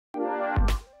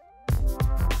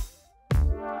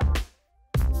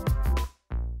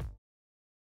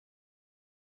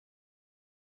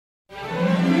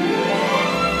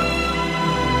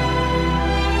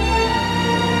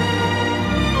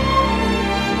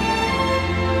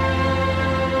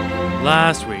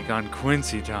Last week on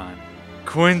Quincy Time,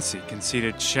 Quincy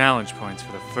conceded challenge points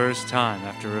for the first time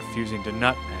after refusing to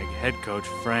nutmeg head coach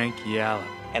Frank Yalla.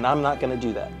 And I'm not going to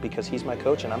do that because he's my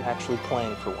coach and I'm actually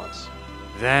playing for once.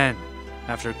 Then,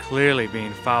 after clearly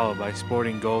being fouled by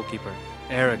Sporting goalkeeper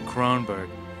Eric Kronberg,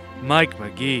 Mike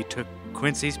Magee took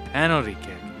Quincy's penalty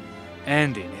kick,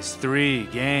 ending his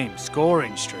 3-game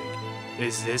scoring streak.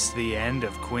 Is this the end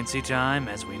of Quincy Time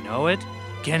as we know it?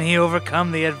 Can he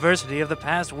overcome the adversity of the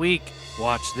past week?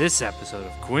 Watch this episode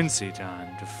of Quincy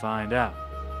Time to find out.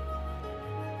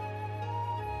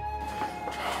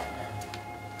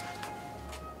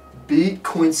 Beat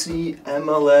Quincy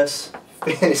MLS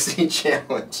Fantasy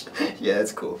Challenge. Yeah,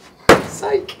 that's cool.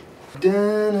 Psych.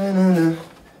 Da-na-na-na,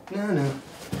 na-na,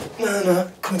 na-na.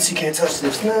 Quincy can't touch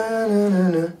this.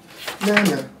 Na-na-na-na,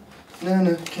 na-na,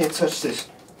 na-na. Can't touch this.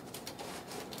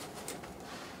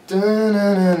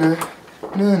 Da-na-na-na,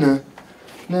 na-na,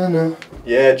 na-na.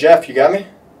 Yeah, Jeff, you got me?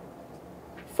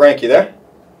 Frank, you there?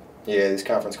 Yeah, these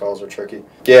conference calls are tricky.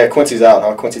 Yeah, Quincy's out,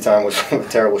 huh? Quincy Time was a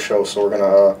terrible show, so we're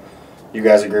gonna, you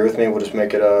guys agree with me? We'll just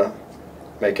make it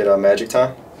Magic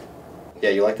Time?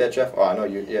 Yeah, you like that, Jeff? Oh, I know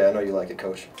you, yeah, I know you like it,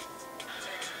 Coach.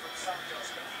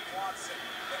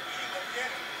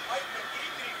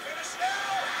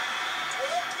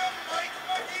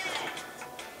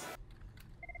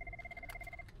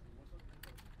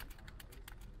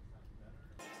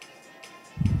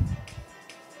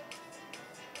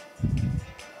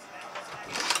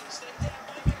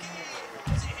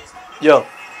 Yo,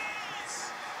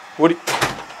 what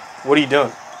are you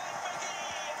doing?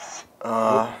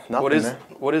 Nothing, man.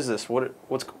 What is this? What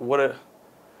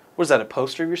is that? A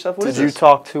poster of yourself? What is Did you this?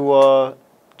 talk to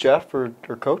Jeff or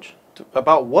Coach?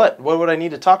 About what? What would I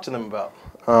need to talk to them about?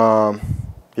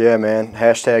 Yeah, man.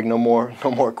 Hashtag no more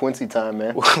Quincy Time,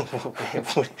 man.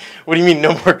 What do you mean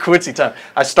no more Quincy Time?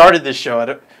 I started this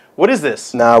show. What is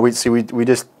this? Nah, we had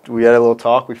a little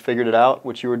talk. We figured it out.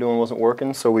 What you were doing wasn't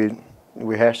working, so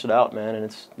we hashed it out, man.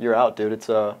 And you're out, dude. It's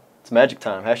Magic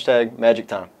Time. Hashtag Magic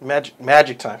Time.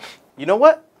 Magic Time. You know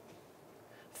what?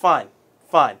 Fine.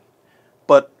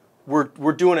 But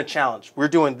we're doing a challenge. We're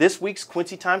doing this week's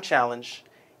Quincy Time challenge.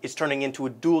 It's turning into a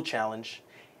dual challenge.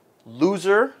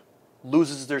 Loser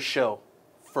loses their show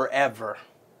forever.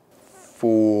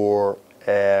 Forever.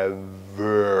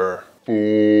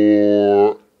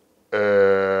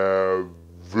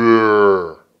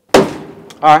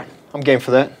 All right, I'm game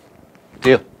for that.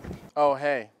 Deal. Oh,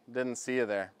 hey, didn't see you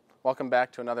there. Welcome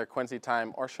back to another Quincy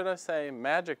Time, or should I say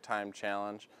Magic Time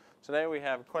challenge. Today we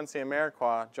have Quincy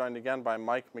Amarikwa, joined again by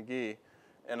Mike Magee,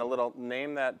 in a little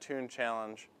Name That Tune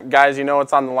challenge. Guys, you know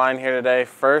what's on the line here today.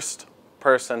 First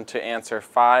person to answer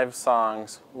 5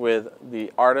 songs with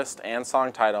the artist and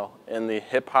song title in the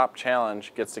hip hop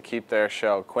challenge gets to keep their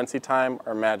show. Quincy Time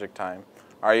or Magic Time.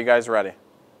 Are you guys ready?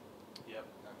 Yep.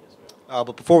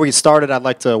 But before we get started, I'd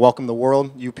like to welcome the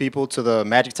world, you people, to the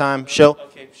Magic Time show.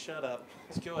 Okay, shut up.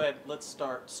 Let's go ahead. Let's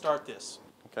start this.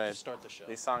 Okay. Just start the show.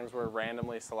 These songs were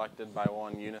randomly selected by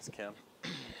one Eunice Kim.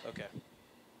 Okay.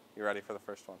 You ready for the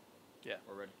first one? Yeah,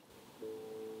 we're ready.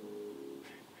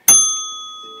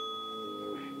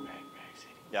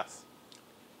 Yes.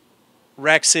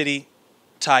 Rack City,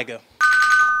 Tyga.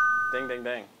 Ding, ding,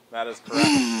 ding. That is correct.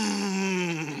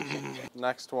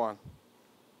 Next one.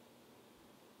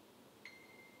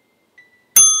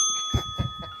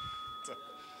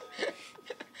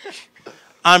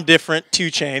 I'm Different, 2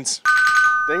 Chainz.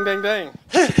 Ding, ding, ding.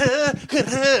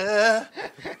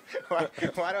 Why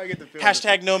do I get the feeling?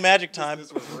 Hashtag no Magic Time.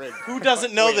 This was rigged. Who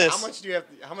doesn't know this? How much do you have?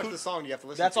 How much of the song do you have to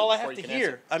listen That's to? all I before have you to can hear.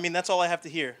 answer? I mean, that's all I have to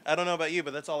hear. I don't know about you,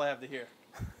 but that's all I have to hear.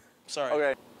 Sorry.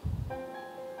 Okay.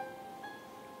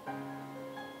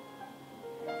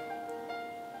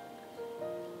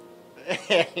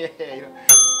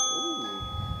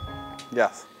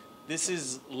 Yes. This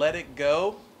is Let It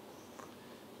Go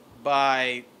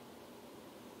by...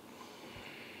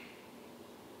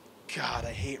 God,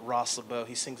 I hate Ross LeBeau.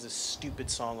 He sings this stupid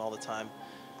song all the time.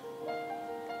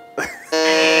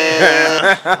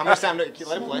 How much time? Let it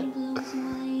play.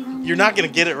 You're not going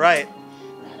to get it right.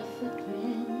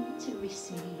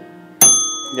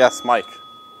 Yes, Mike.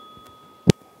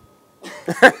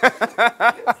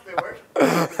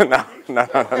 No.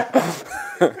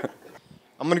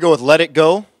 I'm gonna go with "Let It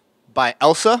Go" by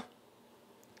Elsa.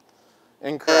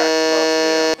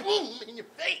 Incorrect. Both of you. In your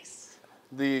face.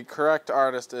 The correct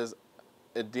artist is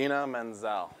Idina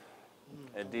Menzel.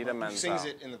 Idina Menzel. Who sings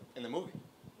it in the movie?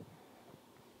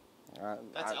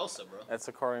 That's Elsa, bro. That's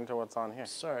according to what's on here.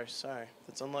 Sorry.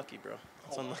 That's unlucky, bro.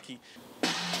 That's unlucky.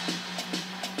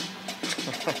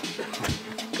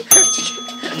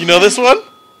 You know this one?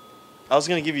 I was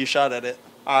going to give you a shot at it.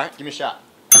 All right, give me a shot.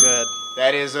 Good.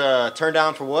 That is turned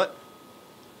down for what?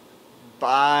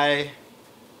 By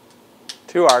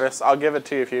 2 artists. I'll give it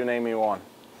to you if you name me one.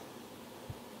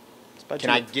 Can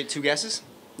I get 2 guesses?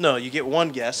 No, you get 1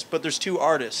 guess, but there's 2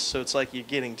 artists, so it's like you're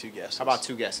getting 2 guesses. How about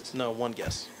 2 guesses? No, 1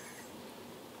 guess.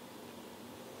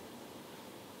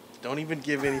 Don't even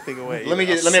give anything away. Let me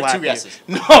have 2 guesses.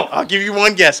 No, I'll give you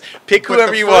 1 guess. Pick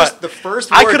whoever you want. The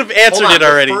first word, I could have answered it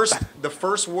already. The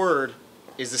first word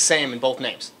is the same in both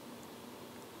names.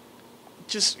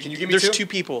 Just Can you give me There's 2? 2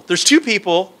 people. There's 2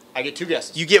 people. I get 2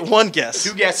 guesses. You get 1 guess.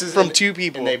 2 guesses from 2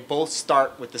 people. And they both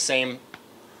start with the same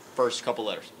first couple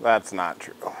letters. That's not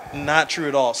true. Not true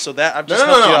at all. So that I've No, just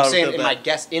no, helped you no. out I'm saying with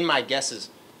in my guesses,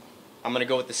 I'm gonna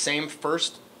go with the same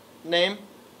first name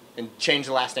and change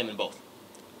the last name in both.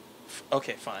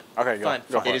 Okay, fine. Okay, go. Fine.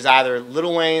 Go fine. for It is either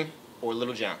Lil Wayne or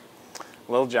Lil Jon.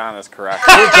 Lil Jon is correct.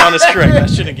 Lil Jon is correct. I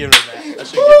shouldn't have given him that. I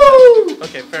shouldn't have given that.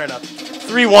 Okay, fair enough.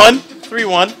 3-1.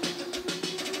 3-1.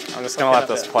 I'm just going to let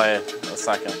this play a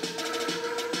second.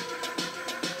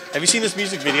 Have you seen this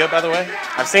music video, by the way?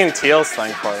 I've seen Teal's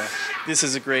thing for you. This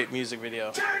is a great music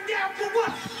video.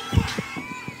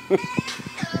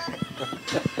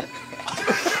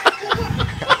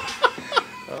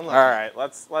 All right,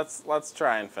 let's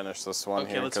try and finish this one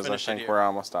Okay, here let's because I finish it think here. we're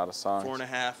almost out of songs.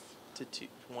 4.5 to 2.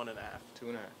 1.5.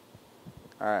 2.5.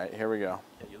 All right, here we go.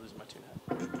 Yeah, you lose my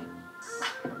 2.5.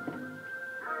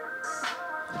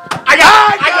 I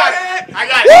got it!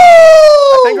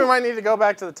 I think we might need to go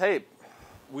back to the tape.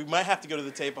 We might have to go to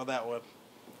the tape on that one.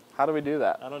 How do we do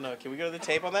that? I don't know. Can we go to the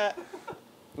tape on that?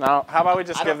 No. How about we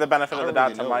just give the benefit of the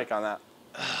doubt really to know. Mike on that?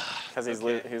 Because he's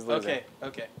losing. Okay.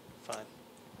 Okay. Fine.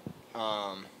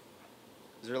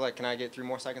 Is there can I get 3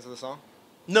 more seconds of the song?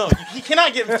 No, you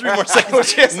cannot get 3 more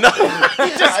seconds. No.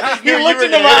 You looked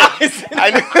into my eyes. I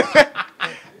knew.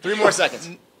 3 more seconds.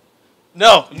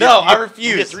 No, I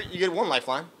refuse. You get 1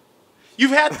 lifeline.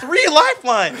 You've had 3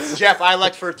 lifelines. Jeff, I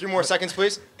elect for 3 more seconds,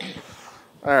 please.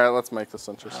 All right, let's make this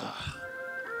interesting.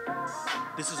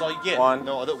 This is all you get. 1.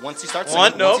 No, once he starts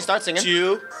singing. 1, no. Once he starts singing.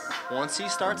 2, Once he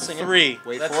starts singing. 3.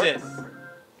 Wait That's for it.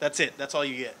 That's it. That's all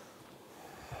you get.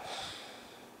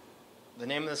 The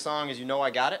name of the song is "You Know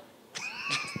I Got It."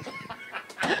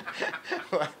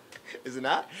 Is it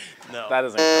not? No. That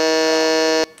isn't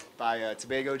correct. By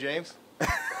Tobago James.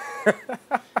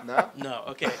 No. No.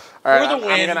 Okay. All right, For the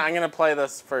win. I'm gonna play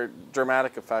this for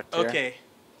dramatic effect here. Okay.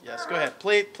 Yes. Go ahead.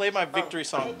 Play my victory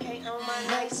song.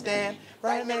 Nightstand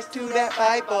right next to that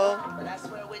Bible.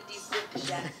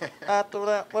 I throw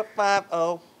that what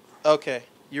 5-0. Okay.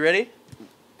 You ready?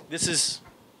 This is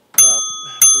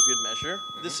for good measure.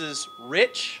 This is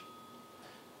Rich,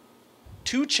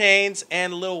 2 Chainz,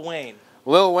 and Lil Wayne.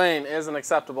 Lil Wayne is an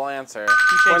acceptable answer.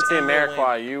 Chainz Quincy and Lil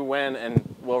Amarikwa, you win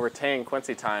and will retain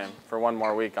Quincy time for 1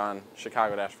 more week on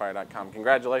chicago-fire.com.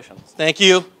 Congratulations. Thank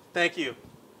you. Thank you.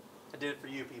 I did it for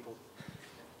you, people.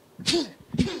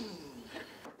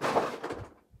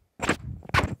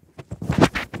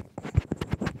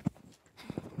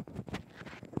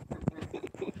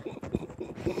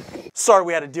 Sorry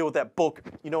we had to deal with that bulk.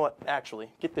 You know what?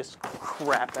 Actually, get this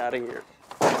crap out of here.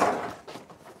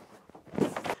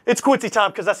 It's Quincy time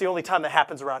because that's the only time that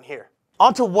happens around here.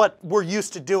 On to what we're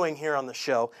used to doing here on the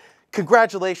show.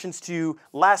 Congratulations to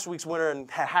last week's winner and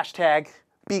hashtag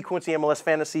 #BQuincy MLS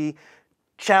Fantasy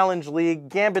Challenge League.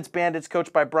 Gambits Bandits,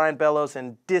 coached by Brian Bellows,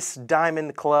 and Dis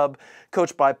Diamond Club,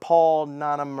 coached by Paul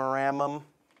Nanamaramam.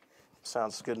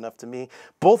 Sounds good enough to me.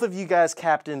 Both of you guys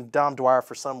captained Dom Dwyer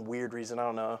for some weird reason, I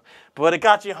don't know. But it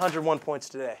got you 101 points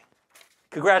today.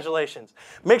 Congratulations.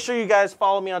 Make sure you guys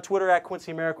follow me on Twitter at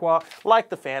Quincy Amarikwa. Like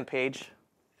the fan page.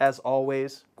 As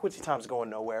always, Quincy Time's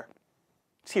going nowhere.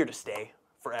 It's here to stay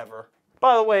forever.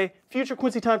 By the way, future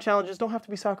Quincy Time challenges don't have to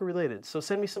be soccer related. So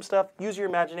send me some stuff. Use your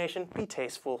imagination. Be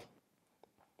tasteful.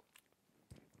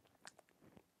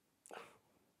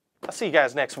 I'll see you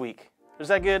guys next week. Is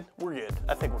that good? We're good.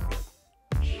 I think we're good.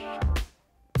 Shut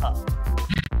up.